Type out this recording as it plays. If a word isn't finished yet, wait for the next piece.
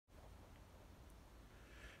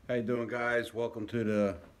How you doing, guys? Welcome to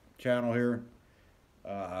the channel here.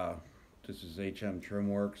 This is HM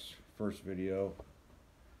Trimworks, first video,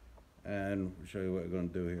 and we'll show you what we're going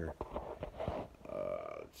to do here.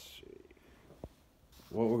 Let's see.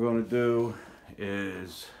 What we're going to do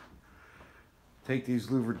is take these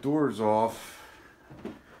louvered doors off,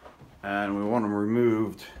 and we want them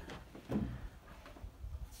removed.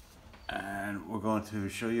 And we're going to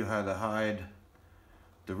show you how to hide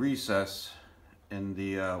the recess in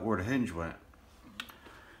the where the hinge went.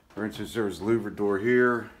 For instance, there was a louvered door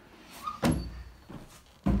here.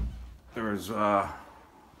 There was a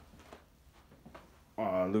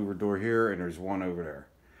louvered door here, and there's one over there.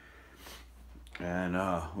 And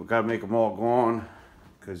we got to make them all gone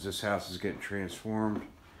because this house is getting transformed,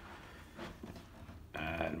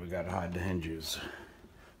 and we got to hide the hinges.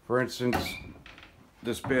 For instance,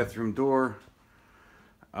 this bathroom door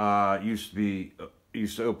used to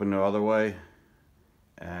open the other way,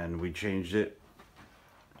 and we changed it.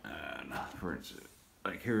 And for instance,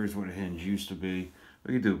 like here's where the hinge used to be.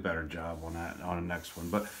 We could do a better job on that on the next one.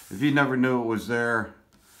 But if you never knew it was there,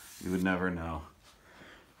 you would never know.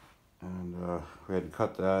 And we had to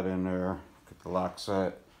cut that in there, get the lock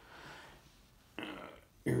set.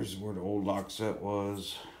 Here's where the old lock set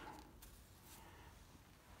was.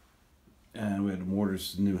 And we had to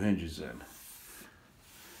mortise the new hinges in.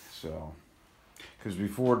 So, because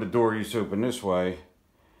before the door used to open this way,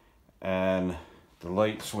 and the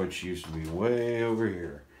light switch used to be way over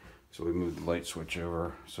here. So we moved the light switch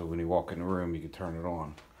over so when you walk in the room you could turn it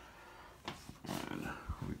on. And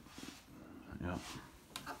yeah.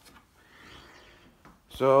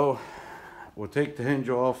 So we'll take the hinge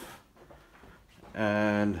off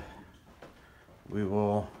and we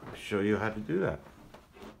will show you how to do that.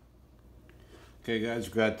 Okay guys,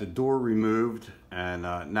 we've got the door removed, and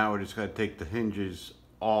now we just got to take the hinges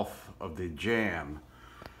off of the jamb.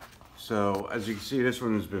 So as you can see, this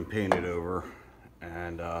one has been painted over,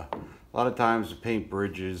 and a lot of times the paint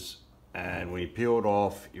bridges, and when you peel it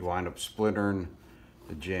off you wind up splintering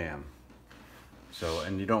the jamb. So,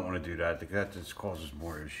 and you don't want to do that because that just causes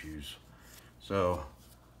more issues. So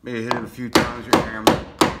maybe hit it a few times with your hammer.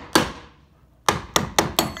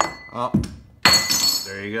 Oh,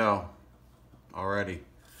 there you go. Already.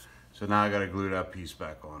 So now I gotta glue that piece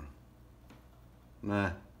back on. Nah,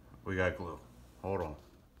 we got glue. Hold on.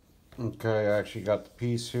 Okay, I actually got the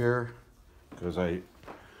piece here because I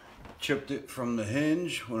chipped it from the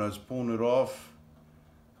hinge when I was pulling it off.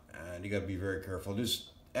 And you gotta be very careful.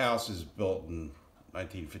 This house is built in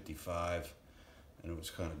 1955 and it was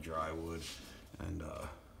kind of dry wood and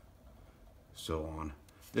so on.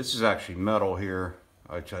 This is actually metal here,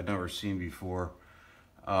 which I'd never seen before.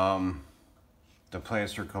 The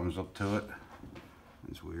plaster comes up to it.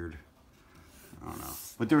 It's weird. I don't know.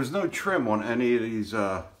 But there was no trim on any of these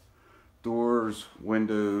doors,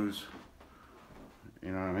 windows.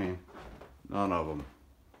 You know what I mean? None of them.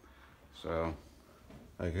 So,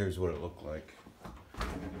 like, here's what it looked like.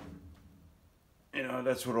 You know,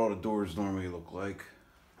 that's what all the doors normally look like.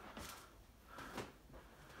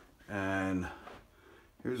 And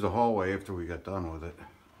here's the hallway after we got done with it.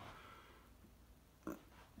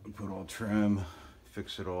 Put all trim,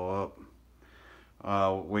 fix it all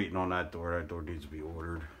up. Waiting on that door. That door needs to be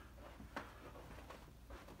ordered.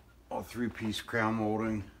 All three-piece crown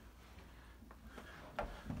molding.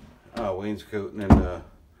 Wainscoting in the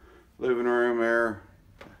living room there.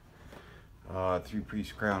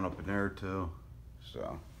 Three-piece crown up in there too.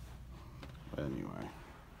 So, anyway,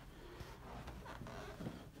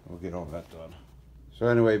 we'll get all that done. So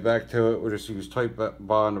anyway, back to it. We'll just use Type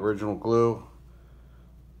Bond original glue.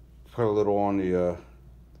 Put a little on the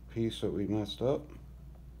piece that we messed up.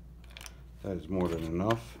 That is more than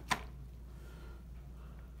enough.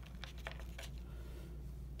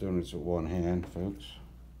 Doing this with one hand, folks.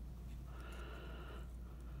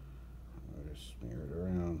 I'll just smear it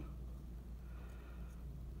around.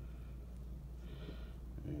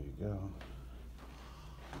 There you go.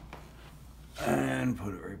 And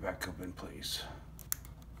put it right back up in place.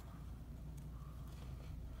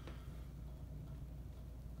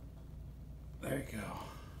 There you go.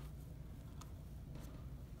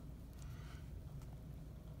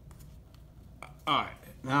 Alright,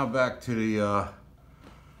 now back to the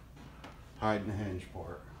hiding the hinge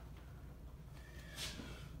part.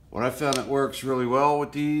 What I found that works really well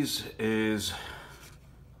with these is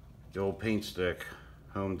the old paint stick,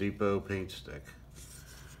 Home Depot paint stick.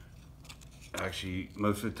 Actually,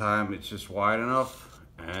 most of the time it's just wide enough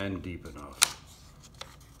and deep enough.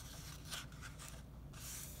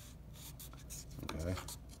 Okay.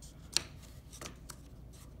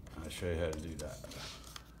 I'll show you how to do that.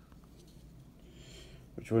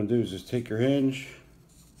 Which you want to do is just take your hinge,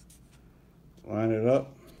 line it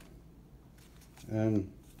up, and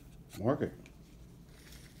mark it.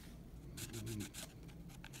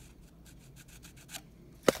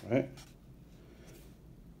 All right.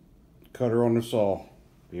 Cut her on the saw.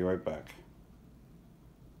 Be right back.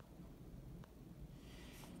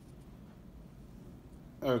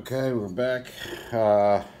 Okay, we're back.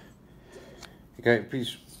 You got your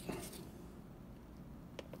piece.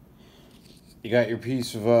 You got your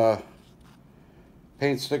piece of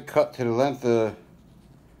paint stick cut to the length of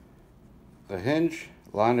the hinge.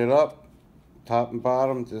 Line it up, top and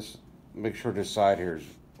bottom. Just make sure this side here is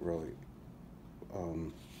really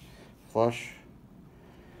flush.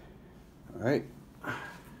 All right.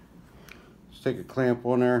 Just take a clamp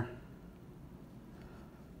on there,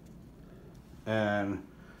 and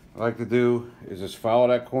what I like to do is just follow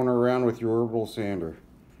that corner around with your orbital sander.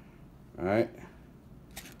 All right.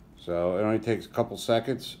 So it only takes a couple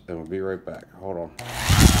seconds, and we'll be right back. Hold on.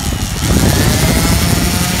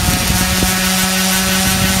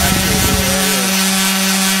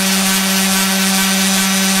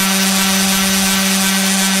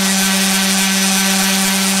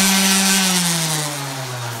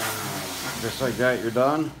 Just like that, you're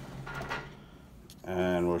done.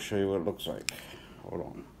 And we'll show you what it looks like. Hold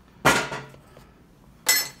on.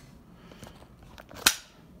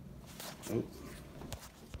 Oh.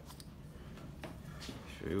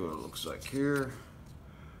 Show you what it looks like here.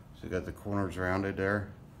 So you got the corners rounded there.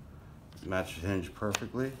 Match the hinge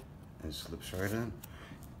perfectly. And it slips right in.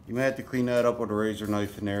 You may have to clean that up with a razor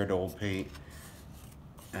knife in there, the old paint.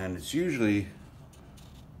 And it's usually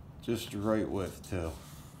just the right width too.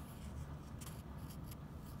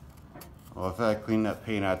 Well, if I clean that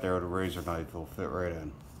paint out there with a razor knife, it'll fit right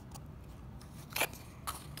in.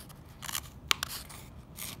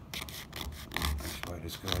 Actually, I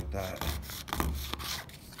just go like that.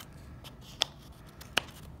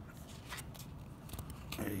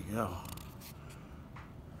 There you go.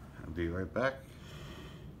 I'll be right back.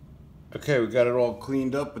 Okay, we got it all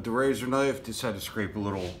cleaned up with the razor knife. Just had to scrape a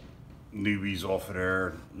little newbies off of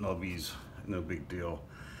there. Nubbies, no big deal.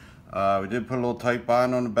 We did put a little tight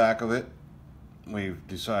bind on the back of it. We've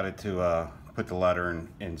decided to put the letter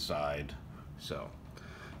inside. So,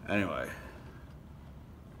 anyway.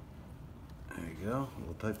 There you go, a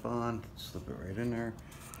little tight bond. Slip it right in there.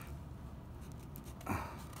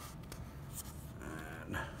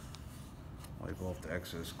 And wipe off the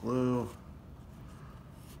excess glue.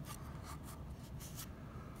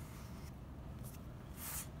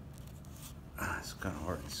 It's kind of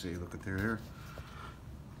hard to see looking through here.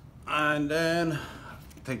 And then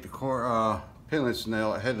take the pinless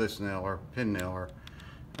nail, headless nailer, pin nailer.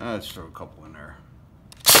 Let's throw a couple in there.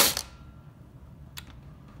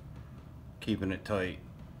 Keeping it tight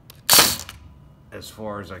as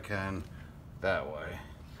far as I can that way.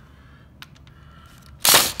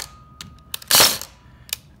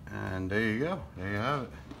 And there you go. There you have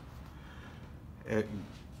it.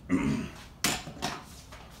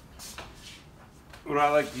 What I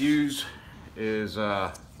like to use is,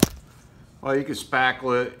 well, you can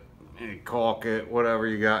spackle it and caulk it, whatever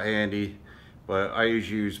you got handy. But I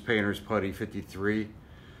usually use Painter's Putty 53.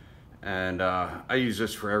 And I use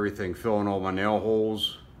this for everything, filling all my nail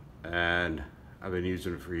holes. And I've been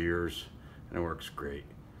using it for years, and it works great.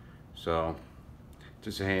 So,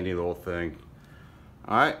 just a handy little thing.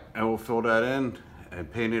 All right, and we'll fill that in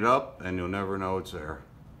and paint it up, and you'll never know it's there.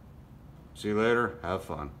 See you later, have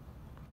fun.